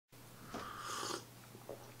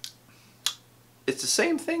It's the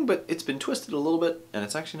same thing, but it's been twisted a little bit, and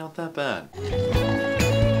it's actually not that bad.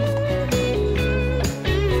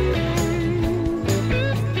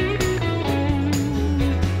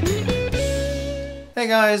 Hey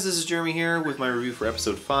guys, this is Jeremy here with my review for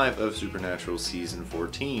episode 5 of Supernatural Season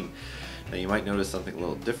 14. Now you might notice something a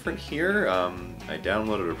little different here. I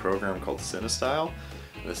downloaded a program called CineStyle.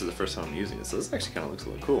 This is the first time I'm using it, so this actually kind of looks a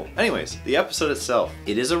little cool. Anyways, the episode itself,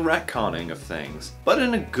 it is a retconning of things, but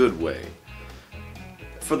in a good way.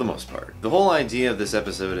 For the most part. The whole idea of this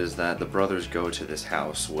episode is that the brothers go to this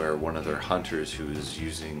house where one of their hunters who's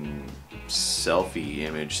using selfie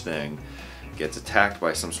image thing gets attacked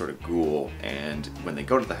by some sort of ghoul, and when they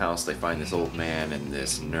go to the house they find this old man and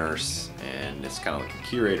this nurse, and it's kind of like a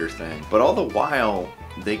curator thing. But all the while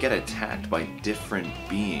they get attacked by different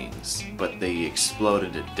beings, but they explode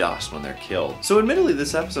into dust when they're killed. So admittedly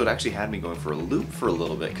this episode actually had me going for a loop for a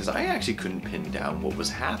little bit because I actually couldn't pin down what was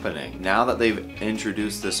happening. Now that they've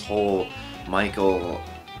introduced this whole Michael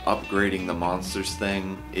upgrading the monsters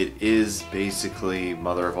thing, it is basically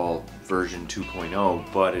Mother of All version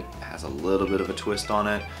 2.0, but it has a little bit of a twist on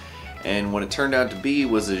it. And what it turned out to be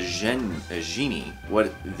was a genie.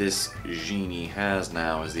 What this genie has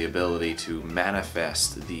now is the ability to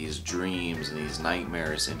manifest these dreams and these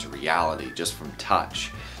nightmares into reality just from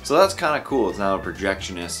touch. So that's kind of cool. It's now a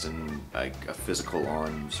projectionist and like a physical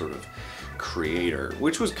on sort of creator,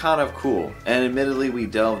 which was kind of cool. And admittedly we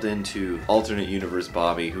delved into alternate universe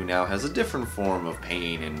Bobby, who now has a different form of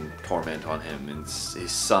pain and torment on him, and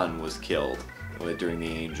his son was killed during the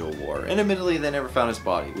Angel War, and admittedly they never found his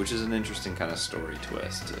body, which is an interesting kind of story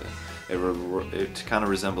twist. It kind of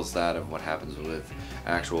resembles that of what happens with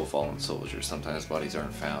actual fallen soldiers. Sometimes bodies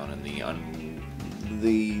aren't found, and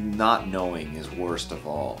the not knowing is worst of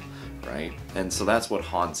all, right? And so that's what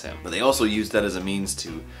haunts him. But they also use that as a means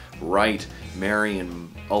to write Mary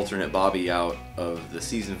and alternate Bobby out of the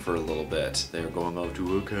season for a little bit. They're going off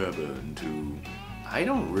to a cabin to... I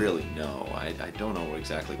don't really know. I don't know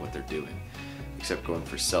exactly what they're doing, except going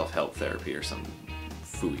for self-help therapy or some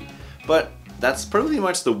phooey. But that's pretty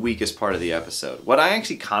much the weakest part of the episode. What I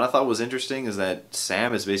actually kind of thought was interesting is that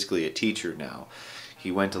Sam is basically a teacher now.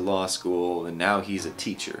 He went to law school and now he's a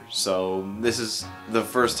teacher. So this is the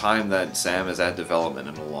first time that Sam has had development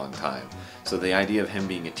in a long time. So the idea of him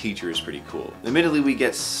being a teacher is pretty cool. Admittedly, we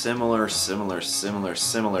get similar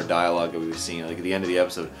dialogue that we've seen like at the end of the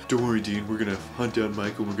episode. Don't worry, Dean, we're gonna hunt down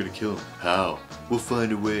Michael and we're gonna kill him. How? We'll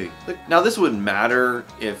find a way. Like, now this wouldn't matter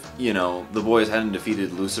if, you know, the boys hadn't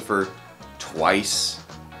defeated Lucifer twice.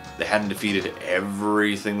 They hadn't defeated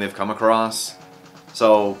everything they've come across.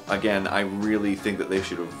 So again, I really think that they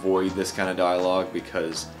should avoid this kind of dialogue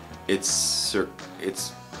because it's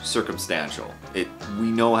circumstantial. We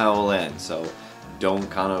know how it'll end, so don't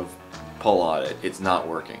kind of pull on it. It's not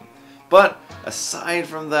working. But aside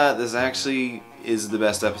from that, this actually is the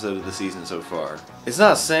best episode of the season so far. It's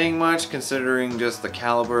not saying much considering just the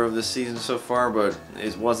caliber of the season so far, but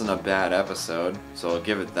it wasn't a bad episode, so I'll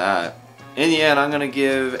give it that. In the end, I'm going to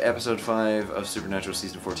give episode 5 of Supernatural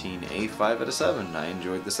Season 14 a 5 out of 7. I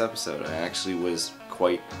enjoyed this episode. I actually was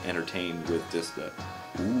quite entertained with just the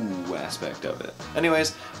ooh aspect of it.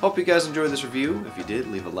 Anyways, hope you guys enjoyed this review. If you did,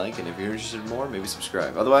 leave a like, and if you're interested in more, maybe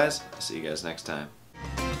subscribe. Otherwise, I'll see you guys next time.